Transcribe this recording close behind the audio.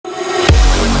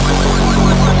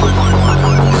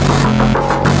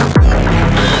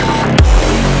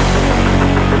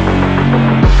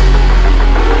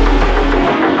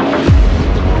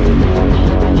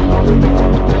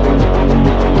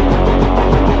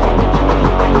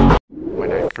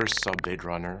first saw Blade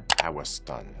Runner, I was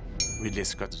stunned. Ridley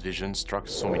Scott's vision struck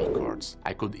so many chords.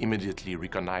 I could immediately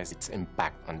recognize its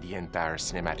impact on the entire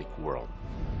cinematic world.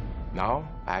 Now,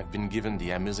 I've been given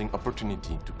the amazing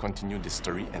opportunity to continue this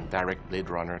story and direct Blade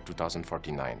Runner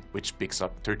 2049, which picks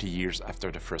up 30 years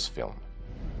after the first film.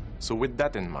 So with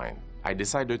that in mind, I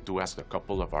decided to ask a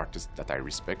couple of artists that I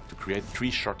respect to create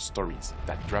 3 short stories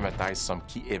that dramatize some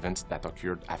key events that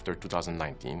occurred after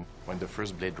 2019, when the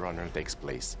first Blade Runner takes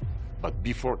place, but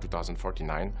before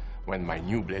 2049, when my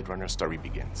new Blade Runner story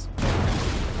begins.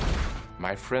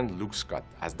 My friend Luke Scott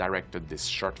has directed this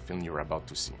short film you're about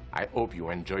to see. I hope you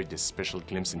enjoyed this special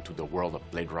glimpse into the world of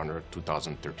Blade Runner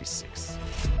 2036.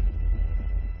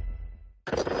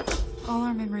 All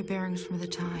our memory bearings from the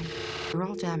time are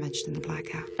all damaged in the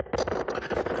blackout.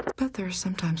 But there are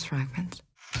sometimes fragments.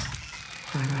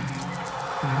 Fragments.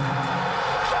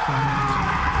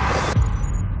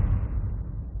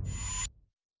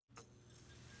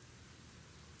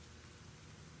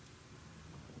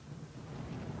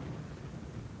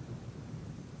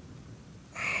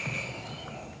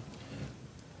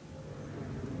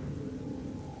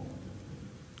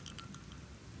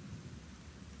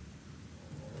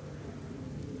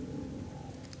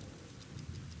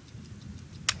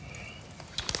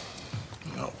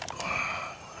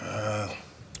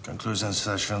 Conclusion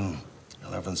session,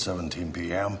 11:17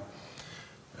 p.m.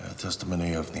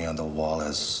 Testimony of Neanderthal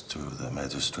Wallace to the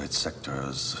magistrate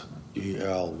sectors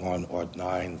EL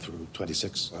 1-9 through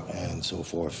 26 and so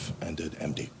forth ended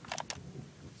MD.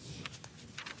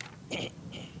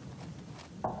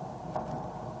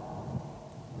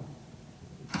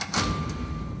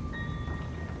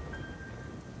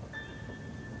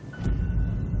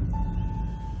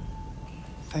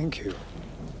 Thank you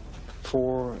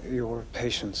for your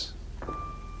patience.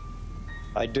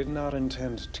 I did not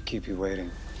intend to keep you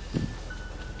waiting.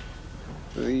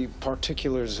 The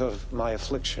particulars of my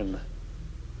affliction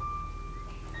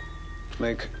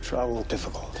make travel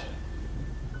difficult.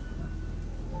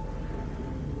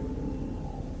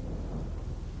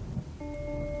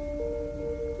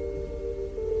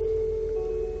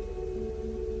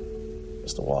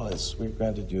 Mr. Wallace, we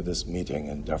granted you this meeting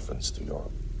in deference to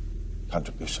your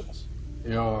contributions.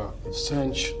 Your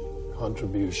essential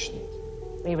contribution.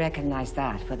 We recognize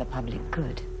that for the public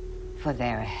good, for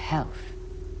their health.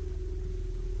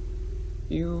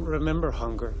 You remember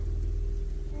hunger.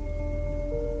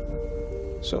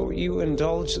 So you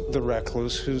indulge the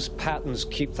recluse whose patents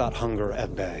keep that hunger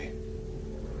at bay.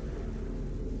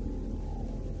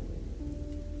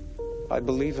 I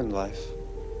believe in life.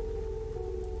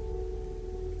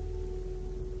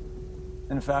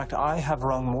 In fact, I have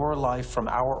wrung more life from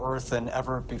our Earth than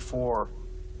ever before.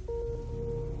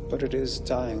 But it is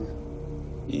dying.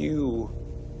 You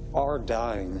are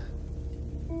dying.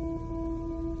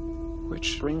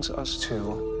 Which brings us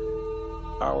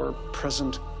to our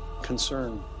present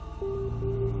concern.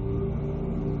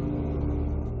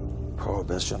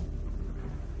 Prohibition.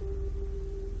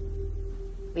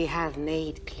 We have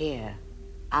made clear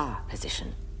our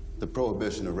position. The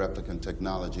prohibition of replicant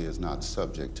technology is not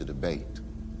subject to debate.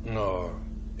 Nor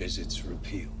is its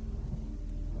repeal.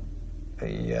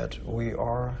 Yet we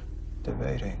are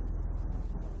debating.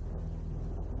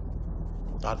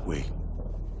 Not we.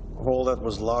 Of all that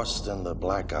was lost in the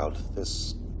blackout,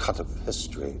 this cut of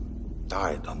history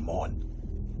died unmourned.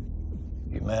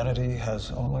 Humanity has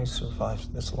only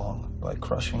survived this long by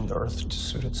crushing the Earth to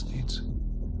suit its needs.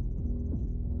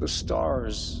 The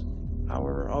stars,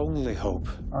 our only hope,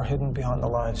 are hidden beyond the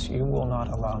lives you will not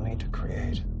allow me to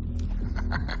create.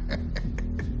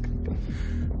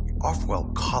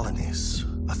 Off-world colonies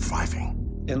are thriving.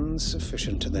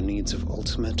 Insufficient to the needs of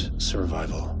ultimate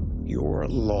survival. Your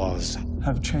laws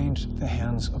have changed the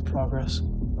hands of progress.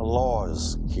 The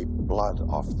laws keep blood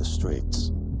off the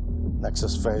streets.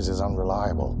 Nexus phase is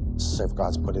unreliable.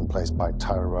 Safeguards put in place by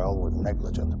Tyrell were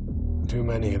negligent. Too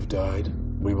many have died.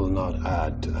 We will not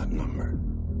add to that number.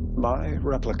 My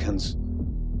replicants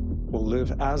will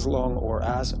live as long or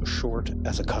as short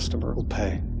as a customer will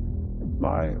pay.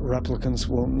 My replicants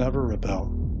will never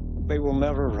rebel. They will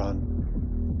never run.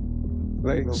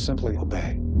 They will simply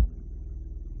obey.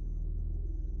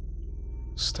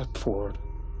 Step forward.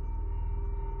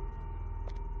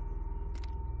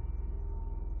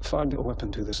 Find a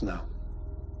weapon to this now.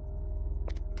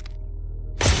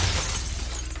 For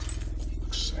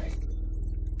fuck's sake.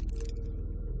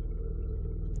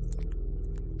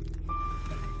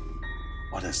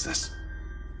 What is this?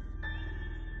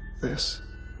 This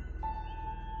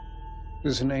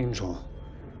is an angel,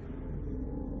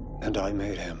 and I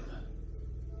made him.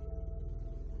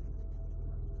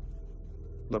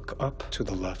 Look up to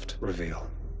the left, reveal.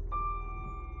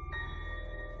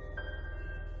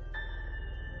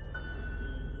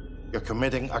 You're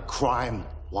committing a crime,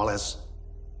 Wallace.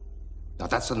 Now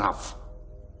that's enough.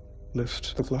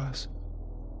 Lift the glass.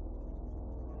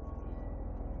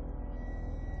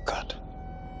 Cut.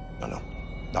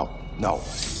 No.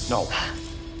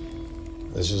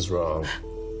 This is wrong.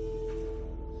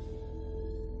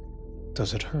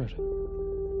 Does it hurt?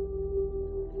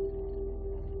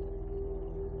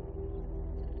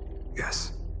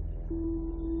 Yes.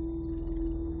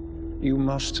 You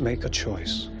must make a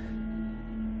choice.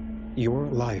 Your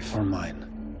life or mine.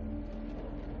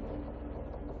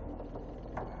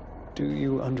 Do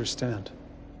you understand?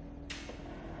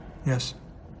 Yes.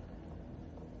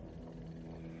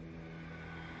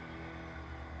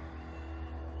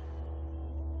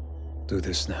 Do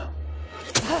this now.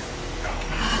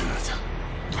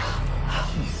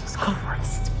 Jesus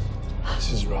Christ.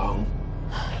 This is wrong.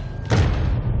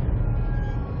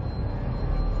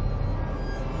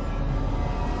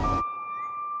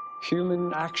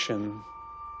 Human action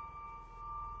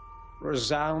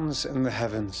resounds in the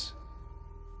heavens.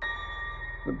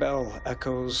 The bell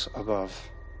echoes above.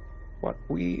 What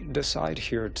we decide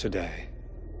here today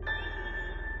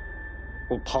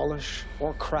will polish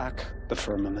or crack the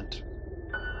firmament.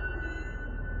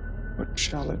 What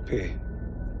shall it be?